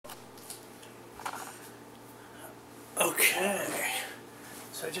Okay,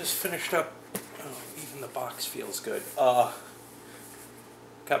 so I just finished up, oh, even the box feels good,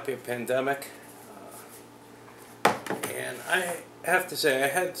 copy of Pandemic, and I have to say I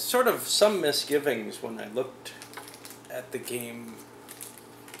had sort of some misgivings when I looked at the game,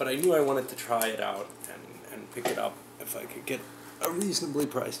 but I knew I wanted to try it out and pick it up if I could get a reasonably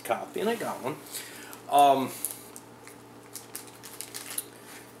priced copy, and I got one.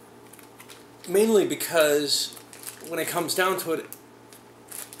 Mainly because when it comes down to it,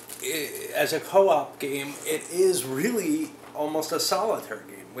 as a co-op game, it is really almost a solitaire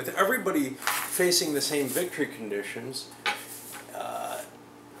game. With everybody facing the same victory conditions,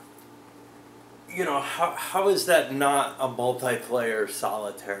 you know, how is that not a multiplayer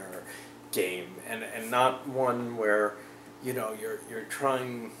solitaire game, and not one where, you know, you're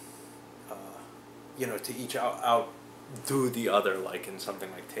trying, you know, to each outdo the other, like in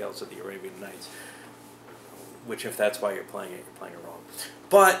something like Tales of the Arabian Nights, which, if that's why you're playing it wrong.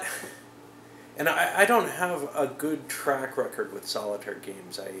 But, and I don't have a good track record with solitaire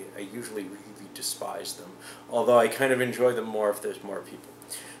games. I usually really despise them, although I kind of enjoy them more if there's more people.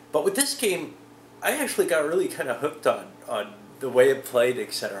 But with this game, I actually got really kind of hooked on the way it played,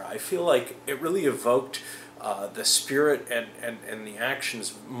 etc. I feel like it really evoked the spirit and the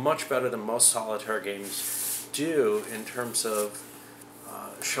actions much better than most solitaire games do, in terms of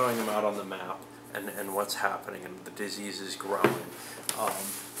showing them out on the map and what's happening and the disease is growing.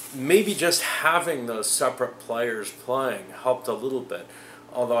 Maybe just having those separate players playing helped a little bit,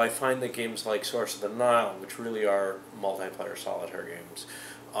 although I find that games like Source of the Nile, which really are multiplayer solitaire games,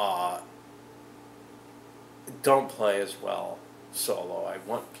 don't play as well solo. I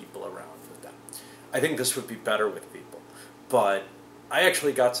want people around with them. I think this would be better with people, but I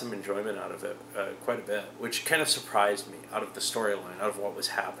actually got some enjoyment out of it, quite a bit, which kind of surprised me, out of the storyline, out of what was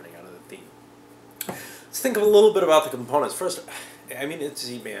happening, out of the theme. Let's think a little bit about the components. First, I mean, it's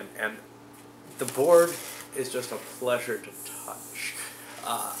Z-Man, and the board is just a pleasure to touch.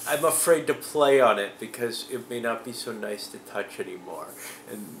 I'm afraid to play on it because it may not be so nice to touch anymore.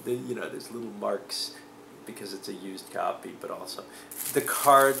 And, you know, there's little marks because it's a used copy, but also the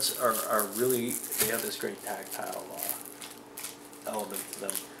cards are really, they have this great tactile element to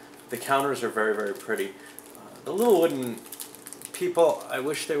them. The counters are very, very pretty. The little wooden people, I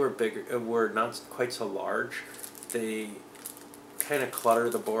wish they were bigger, were not quite so large. They kind of clutter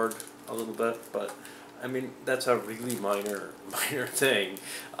the board a little bit, but I mean, that's a really minor thing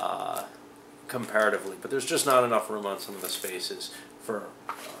comparatively. But there's just not enough room on some of the spaces for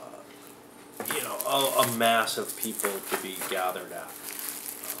you know, a mass of people to be gathered at.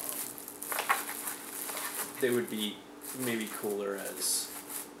 They would be maybe cooler as,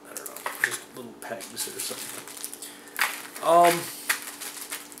 I don't know, just little pegs or something.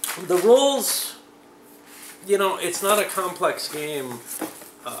 The rules, you know, it's not a complex game.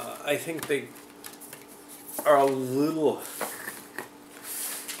 I think they are a little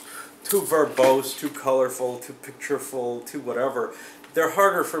too verbose, too colorful, too pictureful, too whatever. They're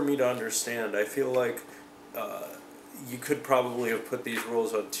harder for me to understand. I feel like you could probably have put these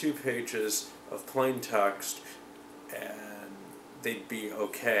rules on 2 pages of plain text, and they'd be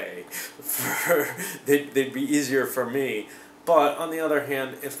okay. They'd be easier for me. But on the other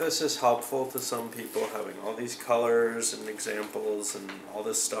hand, if this is helpful to some people, having all these colors and examples and all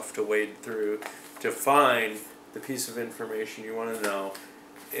this stuff to wade through to find the piece of information you want to know,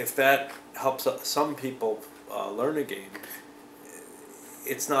 if that helps some people learn a game,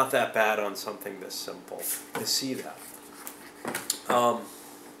 it's not that bad on something this simple to see that.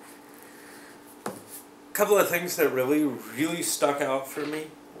 Couple of things that really stuck out for me.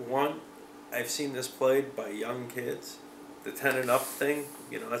 One, I've seen this played by young kids. The 10 and up thing,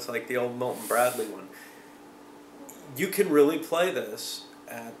 you know, it's like the old Milton Bradley one. You can really play this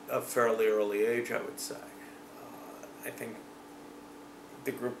at a fairly early age, I would say. I think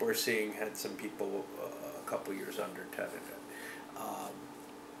the group we're seeing had some people a couple years under 10 in it.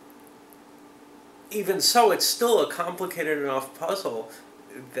 Even so, it's still a complicated enough puzzle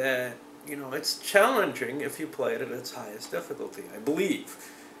that, you know, it's challenging if you play it at its highest difficulty, I believe.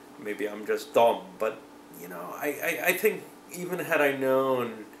 Maybe I'm just dumb, but, you know, I think even had I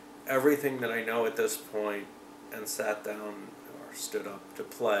known everything that I know at this point and sat down or stood up to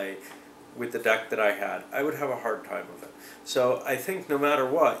play with the deck that I had, I would have a hard time with it. So I think no matter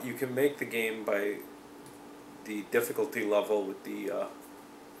what, you can make the game by the difficulty level with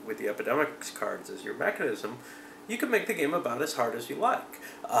the epidemics cards as your mechanism. You can make the game about as hard as you like.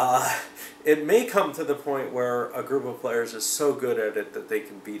 It may come to the point where a group of players is so good at it that they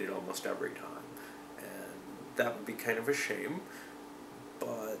can beat it almost every time. And that would be kind of a shame,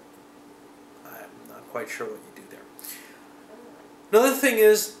 but I'm not quite sure what you do there. Another thing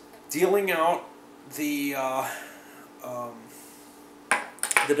is dealing out the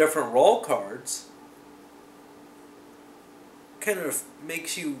different role cards kind of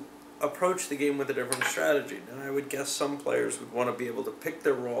makes you approach the game with a different strategy. Now, I would guess some players would want to be able to pick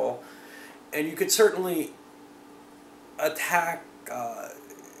their role, and you could certainly attack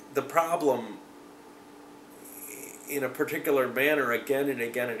the problem in a particular manner again and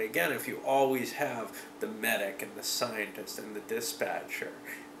again and again if you always have the medic and the scientist and the dispatcher.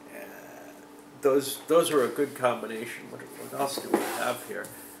 Those are a good combination. What else do we have here?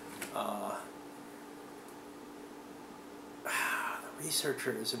 The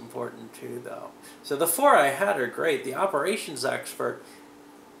researcher is important too, though. So the 4 I had are great. The operations expert,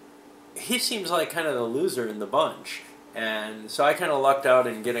 he seems like kind of the loser in the bunch. And so I kind of lucked out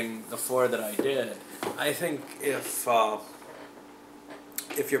in getting the 4 that I did. I think if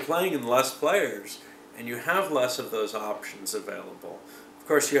you're playing in less players and you have less of those options available, of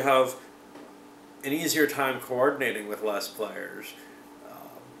course you have an easier time coordinating with less players.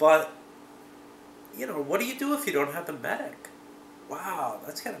 But, you know, what do you do if you don't have the medic? Wow,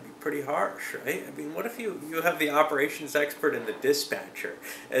 that's got to be pretty harsh, right? I mean, what if you have the operations expert and the dispatcher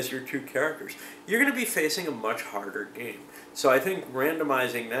as your 2 characters? You're going to be facing a much harder game. So I think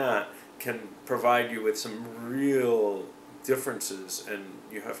randomizing that can provide you with some real differences, and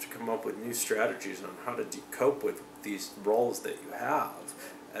you have to come up with new strategies on how to cope with these roles that you have,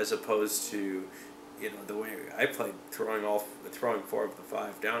 as opposed to, you know, the way I played, throwing 4 of the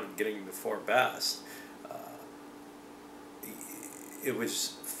 5 down and getting the 4 best. It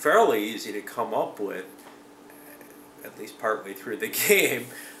was fairly easy to come up with, at least partway through the game,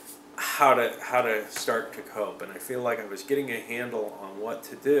 how to start to cope, and I feel like I was getting a handle on what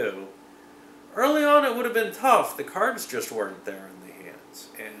to do. Early on it would have been tough. The cards just weren't there in the hands,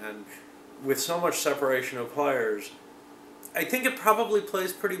 and with so much separation of players, I think it probably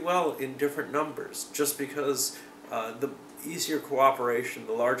plays pretty well in different numbers, just because the easier cooperation,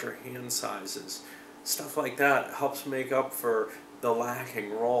 the larger hand sizes, stuff like that helps make up for the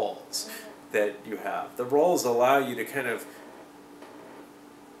lacking roles that you have. The roles allow you to kind of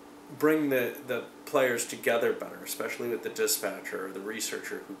bring the players together better, especially with the dispatcher or the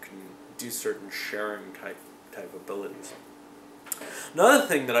researcher who can do certain sharing type abilities. Another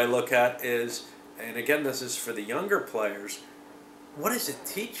thing that I look at is, and again this is for the younger players, what does it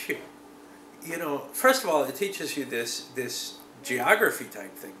teach you? You know, first of all, it teaches you this geography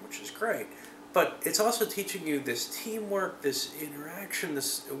type thing, which is great. But it's also teaching you this teamwork, this interaction,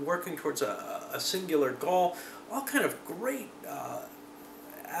 this working towards a singular goal, all kind of great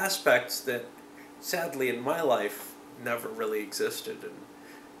aspects that sadly in my life never really existed. And,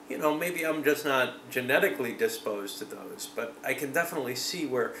 you know, maybe I'm just not genetically disposed to those, but I can definitely see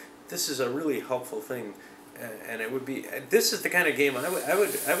where this is a really helpful thing. And it would be, this is the kind of game I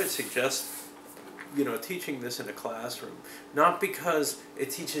would suggest, you know, teaching this in a classroom, not because it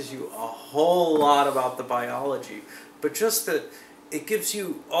teaches you a whole lot about the biology, but just that it gives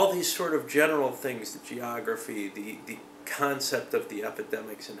you all these sort of general things, the geography, the concept of the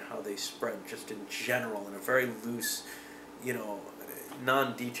epidemics and how they spread just in general in a very loose, you know,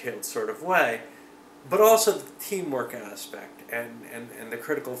 non-detailed sort of way, but also the teamwork aspect and the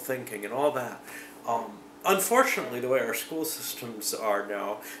critical thinking and all that. Unfortunately, the way our school systems are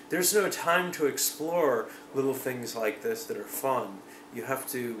now, there's no time to explore little things like this that are fun. You have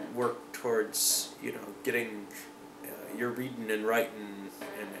to work towards, you know, getting your reading and writing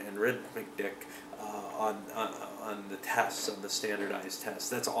and arithmetic on the tests, on the standardized tests.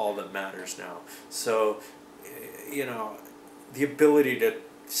 That's all that matters now. So, you know, the ability to,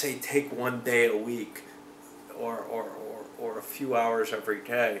 say, take 1 day a week or a few hours every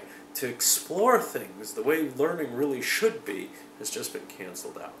day to explore things the way learning really should be has just been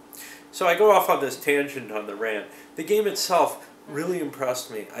canceled out. So I go off on this tangent on the rant. The game itself really impressed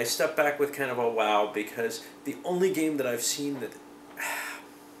me. I stepped back with kind of a wow, because the only game that I've seen that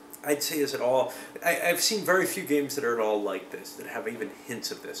I'd say is at all, I've seen very few games that are at all like this, that have even hints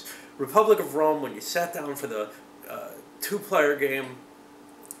of this. Republic of Rome, when you sat down for the 2-player game,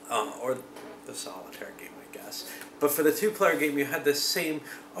 or the solitaire game, I guess. But for the 2-player game, you had this same,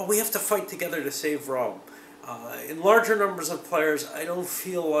 oh, we have to fight together to save Rome. In larger numbers of players, I don't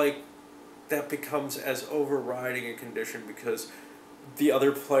feel like that becomes as overriding a condition, because the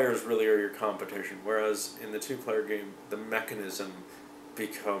other players really are your competition. Whereas in the 2-player game, the mechanism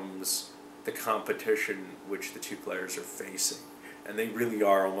becomes the competition which the 2 players are facing. And they really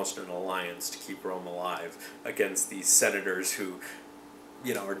are almost an alliance to keep Rome alive against these senators who,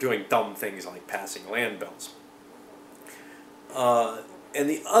 you know, are doing dumb things like passing land bills. And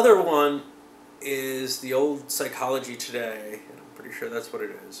the other one is the old Psychology Today, and I'm pretty sure that's what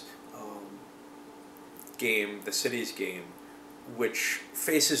it is, game, the Cities game, which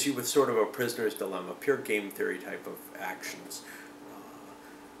faces you with sort of a prisoner's dilemma, pure game theory type of actions,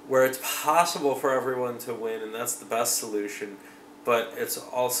 where it's possible for everyone to win, and that's the best solution, but it's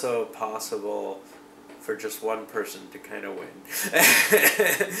also possible for just one person to kind of win.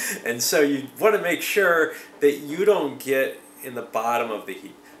 And so you want to make sure that you don't get in the bottom of the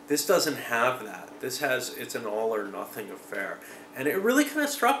heap. This doesn't have that. It's an all or nothing affair. And it really kind of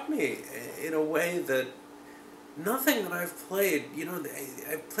struck me in a way that nothing that I've played,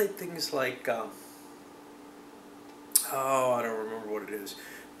 I've played things like, I don't remember what it is,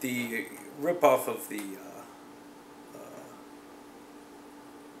 the ripoff of the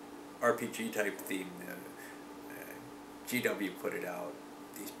RPG type theme. GW put it out.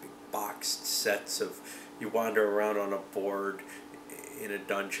 These big boxed sets of, you wander around on a board in a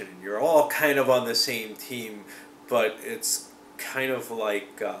dungeon and you're all kind of on the same team, but it's kind of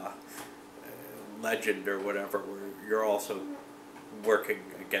like Legend or whatever, where you're also working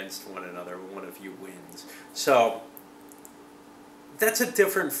against one another. One of you wins. So that's a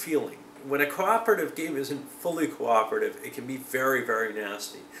different feeling. When a cooperative game isn't fully cooperative, it can be very, very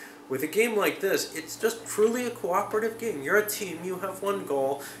nasty. With a game like this, it's just truly a cooperative game. You're a team, you have one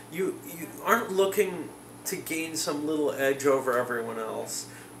goal, you aren't looking to gain some little edge over everyone else.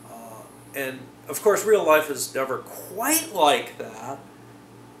 And of course, real life is never quite like that,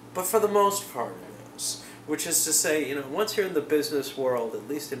 but for the most part it is. Which is to say, once you're in the business world, at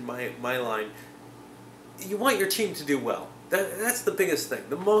least in my line, you want your team to do well. That's the biggest thing,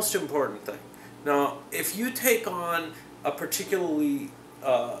 the most important thing. Now, if you take on a particularly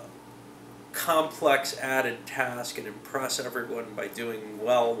complex added task and impress everyone by doing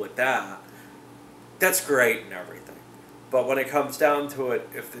well with that, that's great and everything. But when it comes down to it,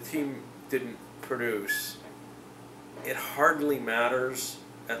 if the team didn't produce, it hardly matters,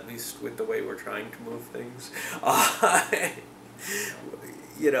 at least with the way we're trying to move things.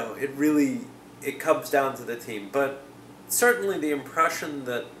 It comes down to the team. But certainly the impression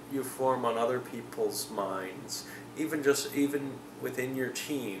that you form on other people's minds, even within your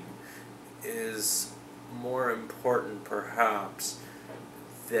team, is more important perhaps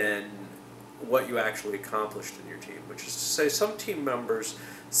than what you actually accomplished in your team. Which is to say, some team members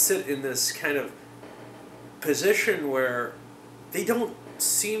sit in this kind of position where they don't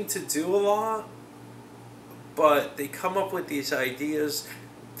seem to do a lot, but they come up with these ideas,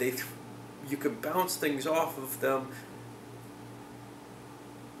 you can bounce things off of them.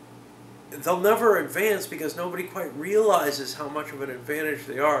 They'll never advance because nobody quite realizes how much of an advantage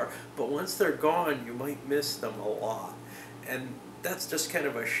they are, but once they're gone, you might miss them a lot. And that's just kind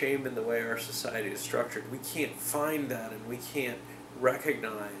of a shame in the way our society is structured. We can't find that, and we can't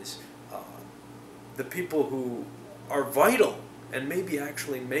recognize the people who are vital and maybe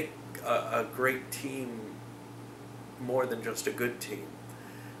actually make a great team more than just a good team.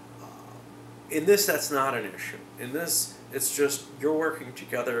 In this, that's not an issue. In this, it's just you're working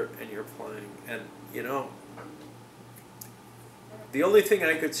together and you're playing. And, the only thing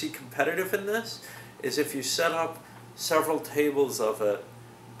I could see competitive in this is if you set up several tables of it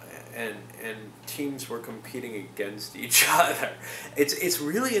and teams were competing against each other. It's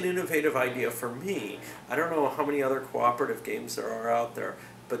really an innovative idea for me. I don't know how many other cooperative games there are out there,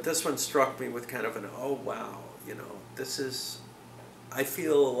 but this one struck me with kind of an, oh wow, I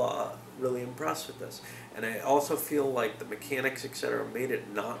feel really impressed with this. And I also feel like the mechanics, etc., made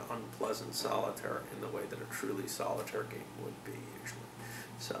it not unpleasant solitaire in the way that a truly solitaire game would be usually.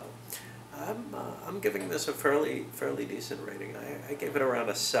 So I'm giving this a fairly decent rating. I gave it around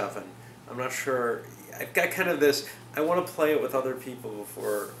a 7. I'm not sure. I've got kind of this, I want to play it with other people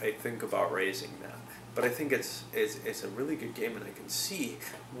before I think about raising that. But I think it's a really good game, and I can see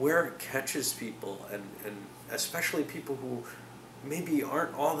where it catches people, and especially people who maybe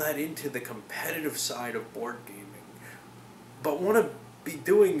aren't all that into the competitive side of board gaming, but want to be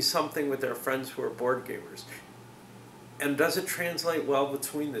doing something with their friends who are board gamers. And does it translate well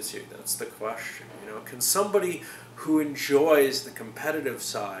between the two? That's the question. Can somebody who enjoys the competitive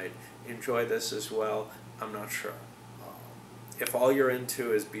side enjoy this as well? I'm not sure. If all you're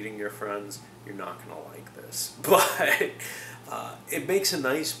into is beating your friends, you're not going to like this. But it makes a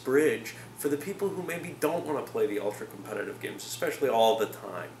nice bridge for the people who maybe don't want to play the ultra-competitive games, especially all the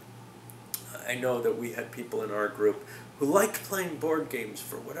time. I know that we had people in our group who liked playing board games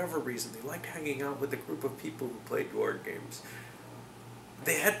for whatever reason. They liked hanging out with a group of people who played board games.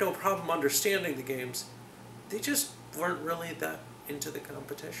 They had no problem understanding the games. They just weren't really that into the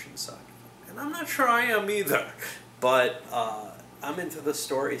competition side. And I'm not sure I am either. But, I'm into the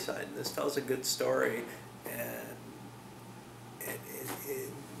story side. This tells a good story, and it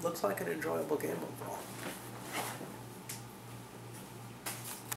looks like an enjoyable game overall.